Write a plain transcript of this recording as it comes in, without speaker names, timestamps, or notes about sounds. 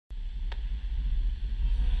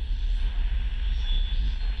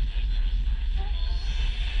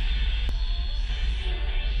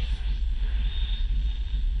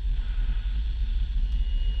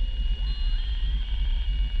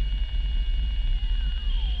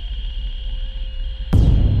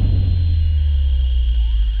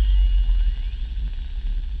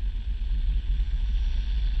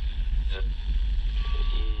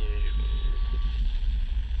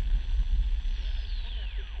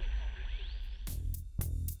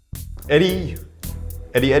Eddie.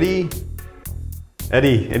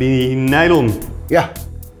 Eddie Neilon. Ja.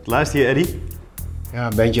 Luister je, Eddie? Ja,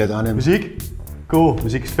 een bandje uit Arnhem. Muziek? Cool,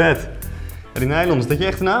 muziek is vet. Eddie Neilon, is dat je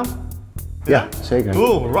echte naam? Ja, zeker.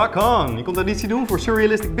 Cool, rock on. Je komt auditie doen voor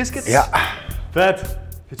Surrealistic Biscuit? Ja. Vet. Vind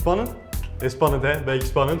je het spannend? Is spannend, hè? Beetje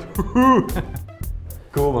spannend.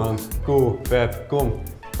 Cool, man. Cool, vet. Kom.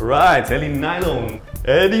 Right, Eddie Neilon.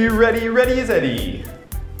 Eddie, ready is Eddie.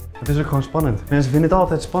 Het is ook gewoon spannend. Mensen vinden het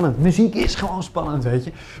altijd spannend. Muziek is gewoon spannend, weet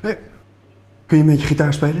je. Kun je een beetje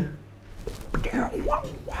gitaar spelen?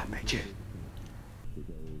 Beetje.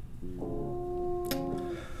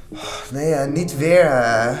 Nee, niet weer.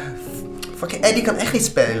 Fucking Eddie kan echt niet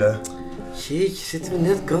spelen. Jeetje, zitten we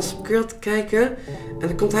net Gossip Girl te kijken en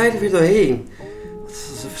dan komt hij er weer doorheen. Dat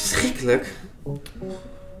is zo verschrikkelijk.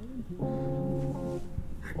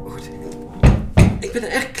 Ik ben er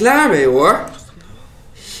echt klaar mee, hoor.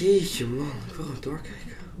 Jeetje, man. Ik wil gewoon doorkijken.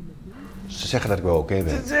 Ze zeggen dat ik wel oké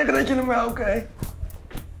ben. Ze zeggen dat je er wel oké.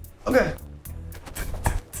 Oké.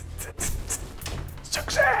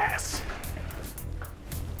 Succes!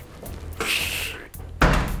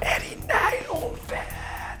 Eddie Neilon,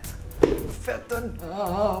 vet! Vette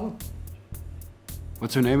naam!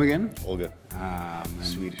 What's her name again? Olga. Ah, man.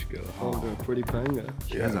 Swedish girl. Olga, pretty banger.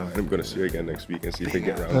 Yeah, I'm gonna see her again next week and see if they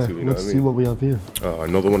get round to, you know what I Let's see mean? what we have here. Oh,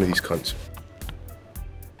 another one of these cunts.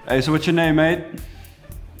 Hey, so what's your name, mate?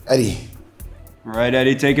 Eddie. Alright,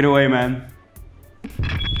 Eddie, take it away, man.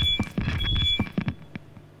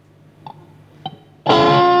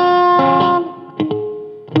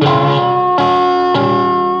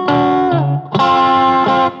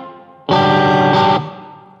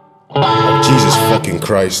 Jesus fucking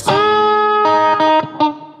Christ.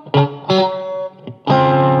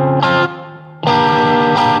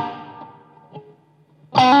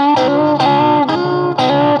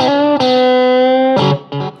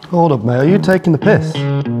 Hold up, mate. Are you taking the piss?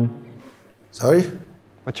 Sorry?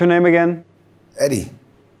 What's your name again? Eddie.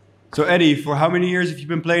 So, Eddie, for how many years have you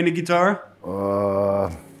been playing the guitar?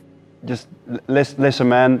 Just listen,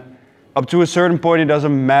 man. Up to a certain point, it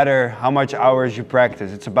doesn't matter how much hours you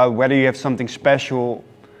practice. It's about whether you have something special,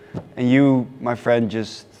 and you, my friend,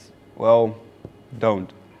 just, well,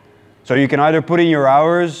 don't. So you can either put in your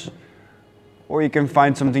hours, or you can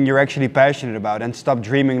find something you're actually passionate about and stop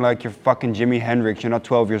dreaming like you're fucking Jimi Hendrix. You're not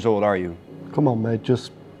 12 years old, are you? Come on, mate.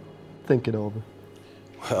 Just think it over.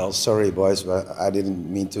 Well, sorry, boys, but I didn't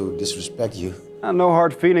mean to disrespect you. No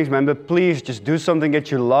hard feelings, man, but please just do something that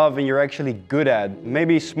you love and you're actually good at.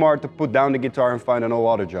 Maybe it's smart to put down the guitar and find an all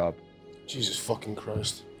other job. Jesus fucking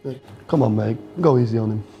Christ. Come on, mate. Go easy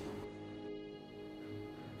on him.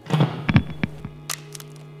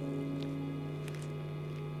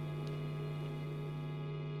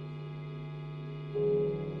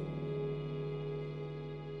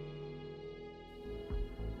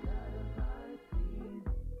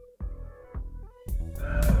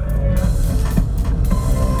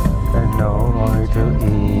 No more to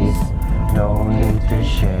eat, no need to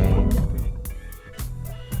shame.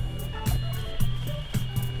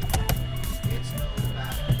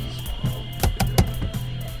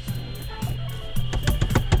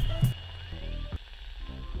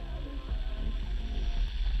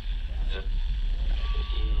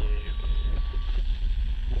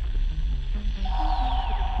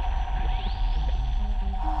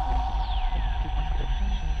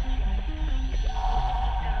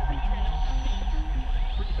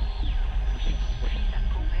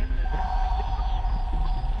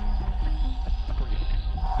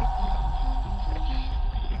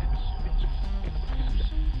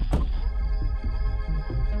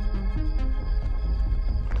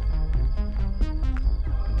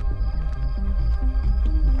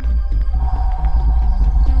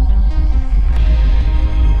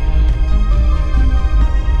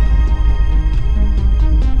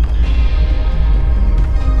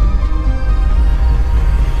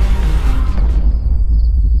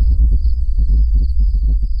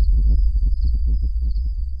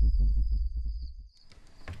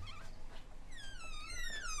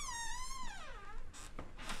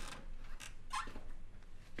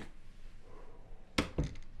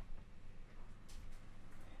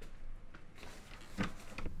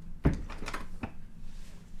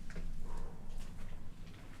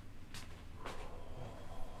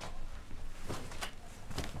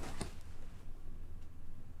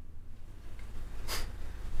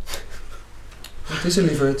 Wat is er,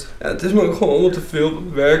 lieverd? Ja, het is me ook gewoon allemaal te veel op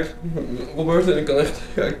het werk. Robert, en ik kan echt...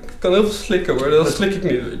 Ja, ik kan heel veel slikken, maar dat slik ik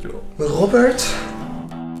niet, weet je wel. Robert?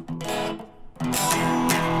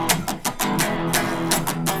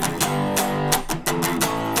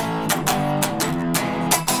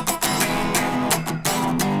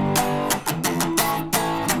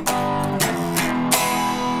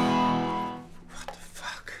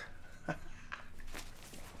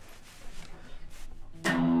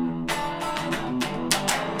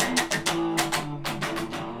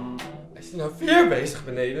 nou weer bezig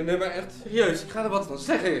beneden? Nee, maar echt serieus, ik ga er wat van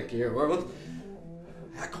zeggen een keer hoor, want...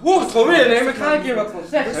 Ja, ik hoor het gewoon weer, nee, maar ik ga er een keer wat van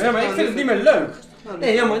zeggen. Ja, maar ik vind het niet meer leuk.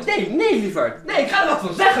 Nee, ja, maar nee, lieverd. Nee, ik ga er wat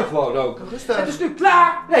van zeggen gewoon ook. Rustig. Het is nu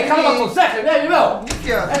klaar. Nee, ik ga er wat van zeggen. Nee, jawel.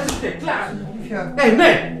 Liefje. Het is nu klaar. Liefje.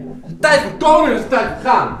 Nee. De tijd van komen is de tijd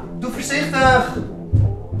van gaan. Doe voorzichtig.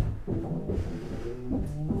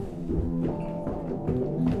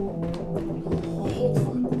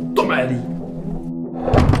 Godverdomme, Eddie.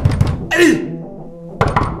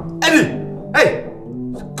 Eddie! Hey!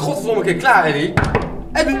 Godverdomme een keer klaar, Eddie.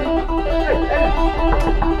 Eddie!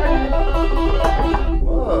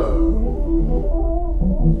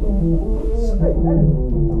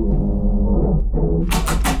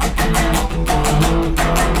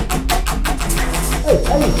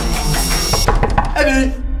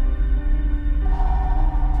 Eddie!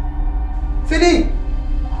 Vinny!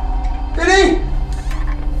 Vinny!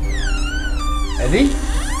 Eddie?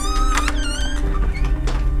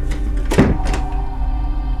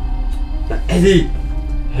 Ja, Eddie!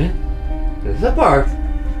 Hè? Dat is apart.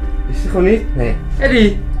 Is hij gewoon niet? Nee.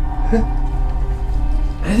 Eddie! Huh?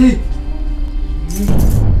 Eddie!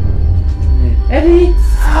 Nee. Eddie!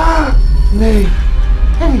 Ah, nee.